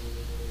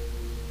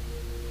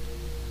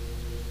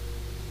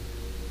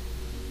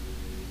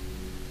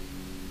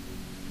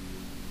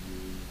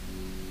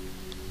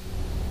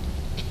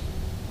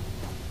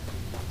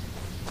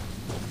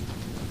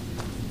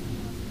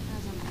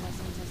 As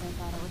unpleasant as I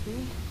thought it would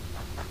be.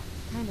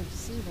 Kind of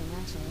soothing,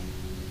 actually.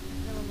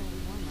 I feel a little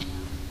warmer now.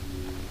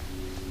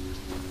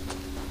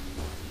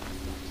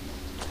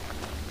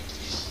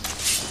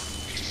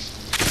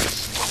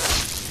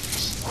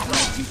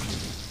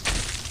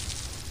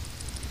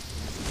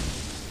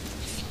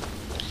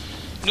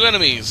 New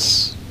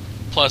enemies,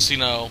 plus, you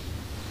know,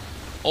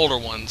 older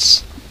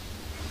ones.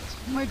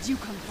 Where'd you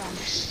come from?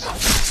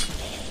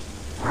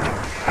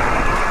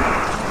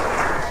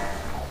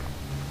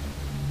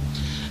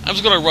 I'm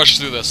just gonna rush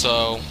through this,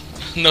 so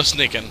no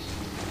sneaking.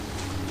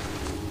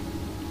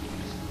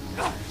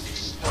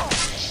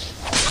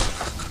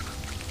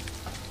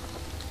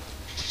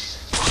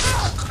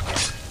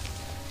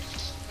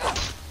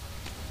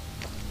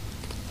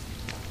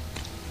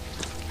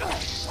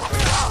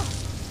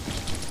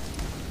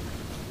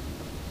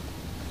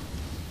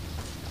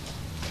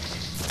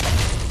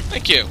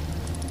 Thank you.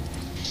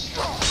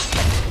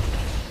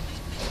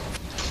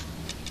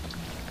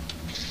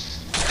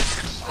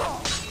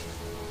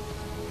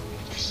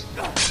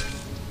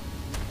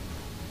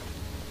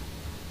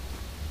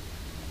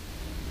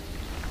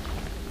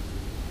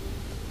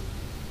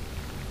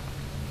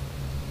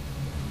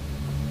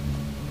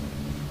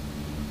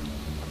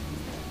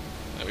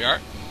 There we are.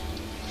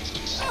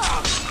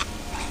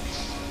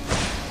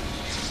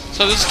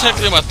 So this is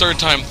technically my third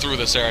time through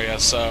this area,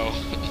 so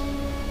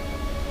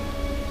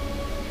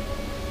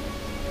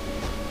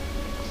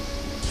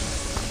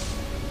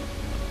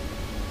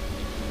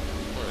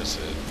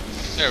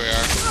there we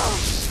are.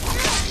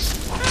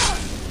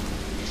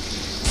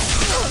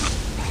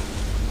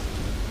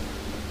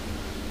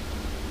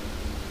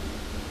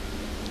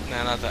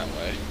 Nah, not that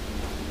way.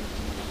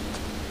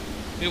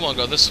 We want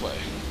to go this way.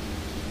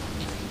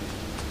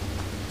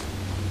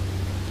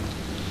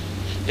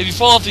 If you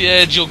fall off the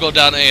edge, you'll go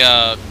down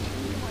a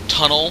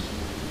tunnel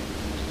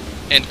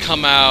and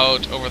come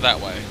out over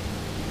that way.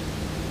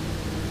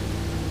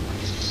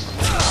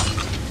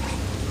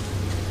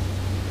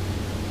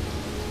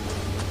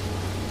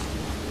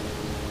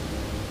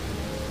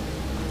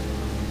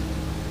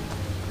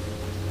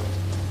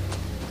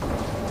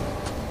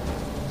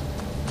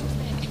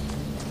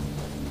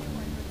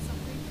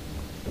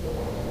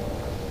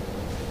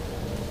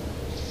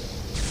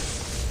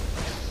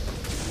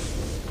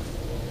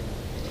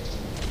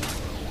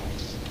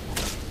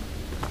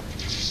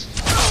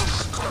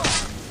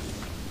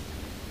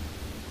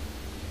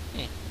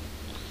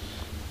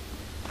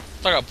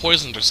 I thought I got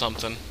poisoned or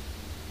something.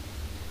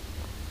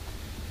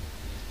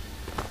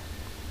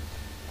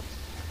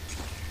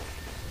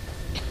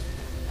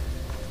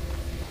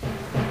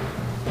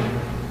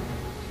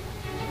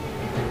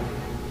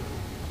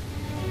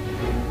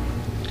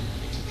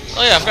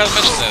 Oh yeah, I forgot to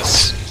mention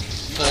this.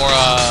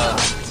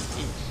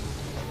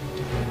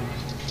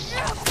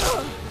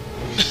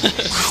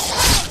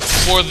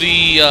 For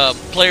the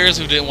players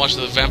who didn't watch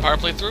the vampire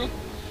playthrough,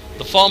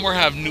 the Falmer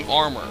have new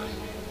armor.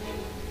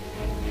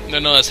 They're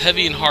known as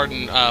heavy and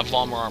hardened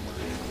Falmer armor.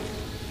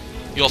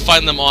 You'll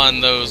find them on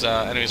those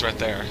enemies right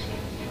there.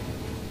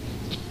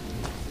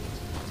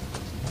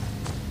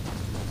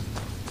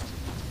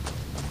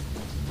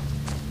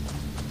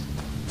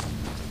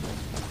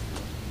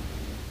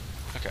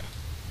 Okay.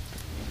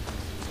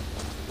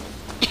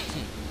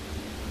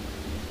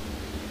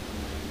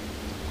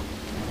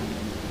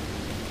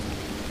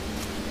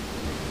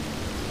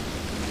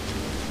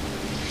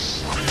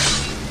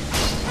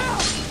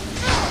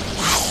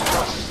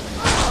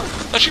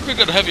 Actually pretty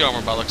good heavy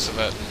armor by the looks of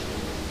it.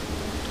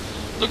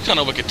 Look kind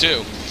of wicked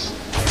too.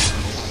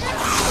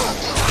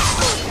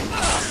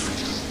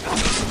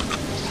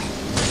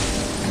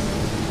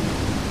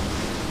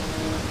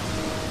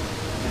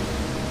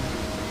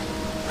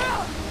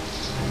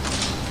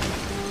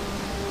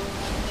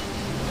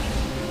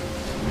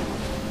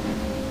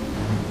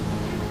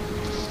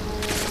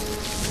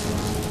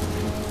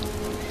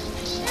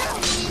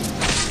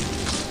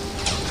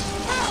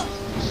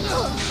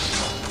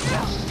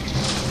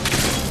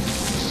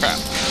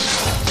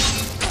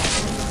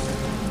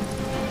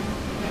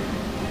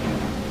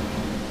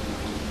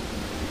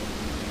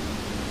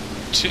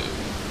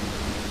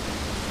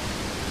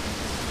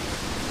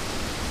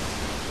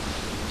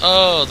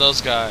 Oh,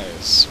 those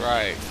guys.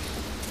 Right.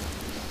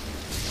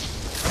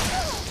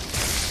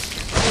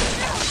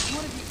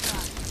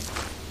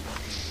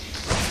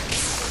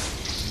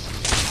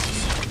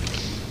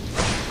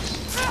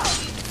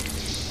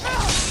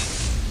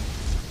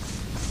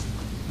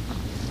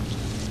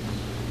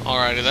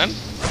 Alrighty then.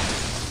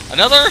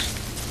 Another?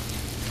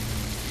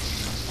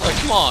 Oh,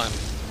 come on.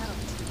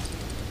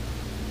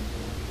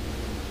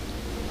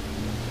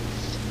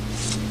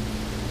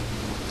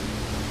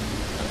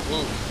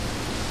 Ooh.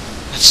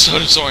 That's so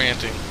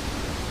disorienting.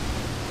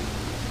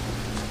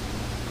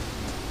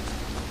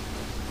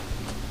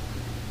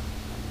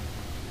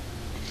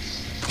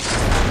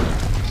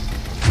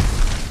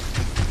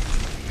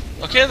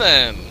 Okay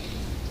then.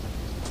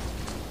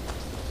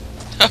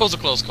 That was a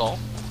close call.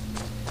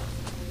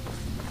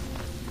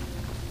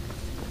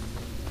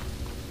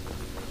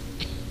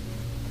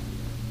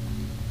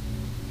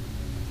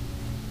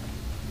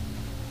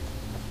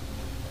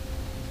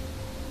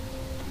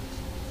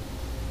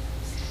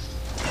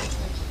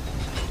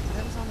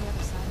 Whatever's on the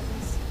other side of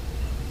this,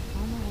 I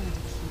don't know where to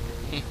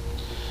keep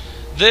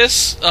it.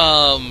 This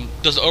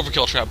does an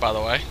overkill trap, by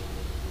the way.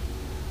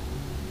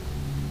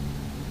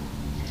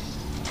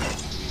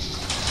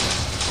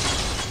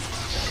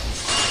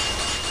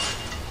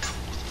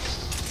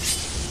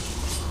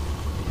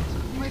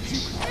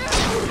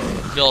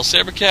 Bill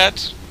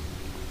Sabercat.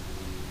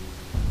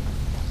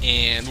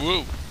 And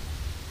woo.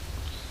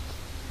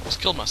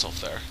 Almost killed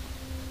myself there.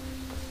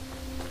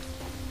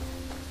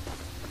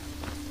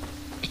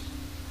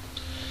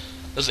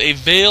 There's a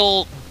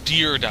veil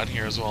deer down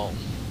here as well.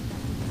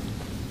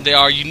 They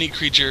are unique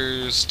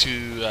creatures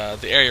to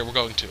the area we're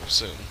going to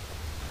soon.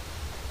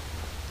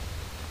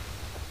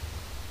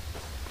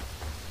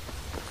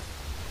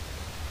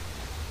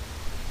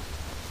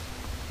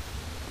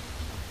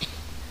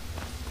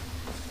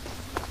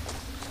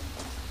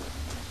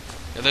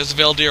 Yeah, there's a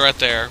veil deer right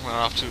there. We're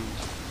off to,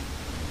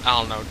 I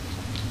don't know,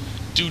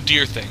 do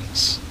deer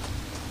things.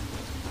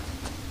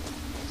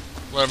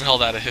 Whatever the hell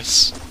that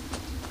is.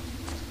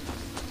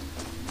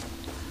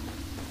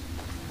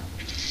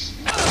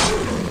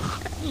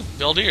 Ooh,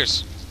 veil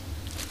deers.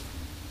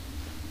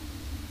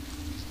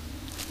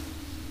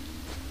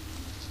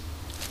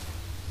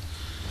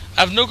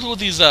 I have no clue what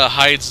these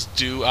hides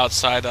do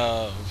outside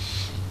of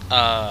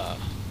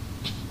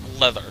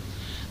leather.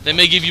 They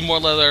may give you more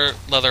leather,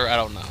 I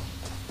don't know.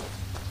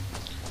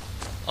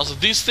 Also,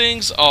 these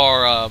things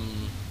are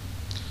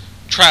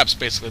traps,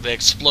 basically. They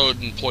explode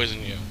and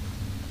poison you.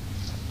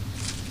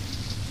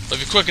 But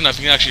if you're quick enough,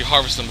 you can actually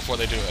harvest them before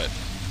they do it.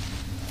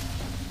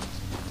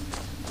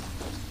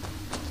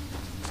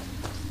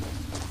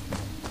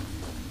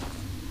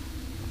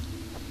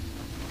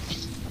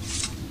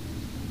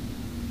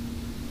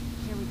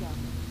 Here we go.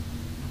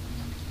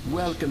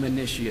 Welcome,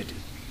 Initiate.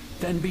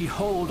 Then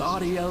behold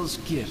Auriel's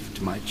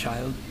gift, my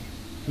child.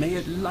 May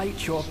it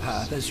light your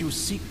path as you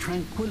seek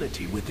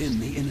tranquility within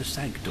the inner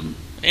sanctum.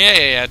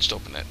 Yeah, just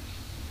open it.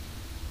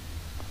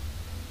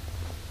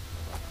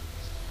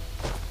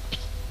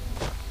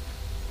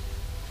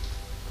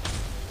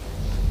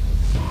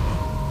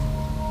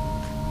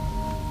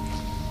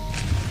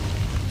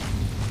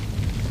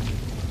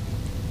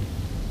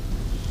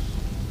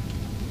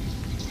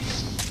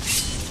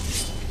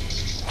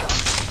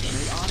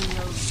 May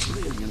Auriel's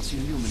brilliance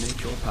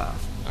illuminate your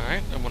path.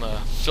 Alright, I'm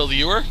gonna fill the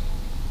ewer.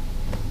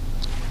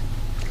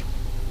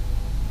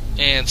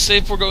 And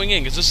save before going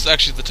in, because this is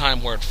actually the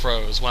time where it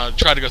froze, when I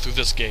tried to go through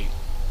this gate.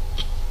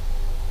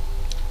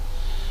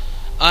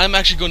 I'm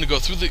actually going to go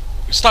through the...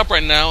 Stop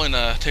right now and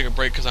take a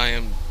break, because I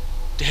am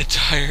dead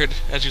tired,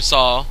 as you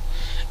saw.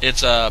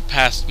 It's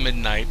past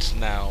midnight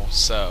now,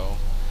 so...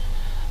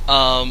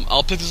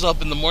 I'll pick this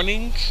up in the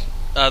morning.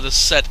 The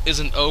set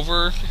isn't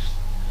over.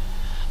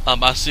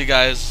 I'll see you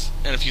guys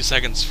in a few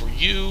seconds for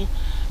you.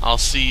 I'll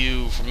see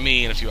you for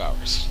me in a few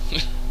hours. See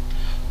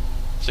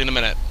you in a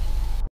minute.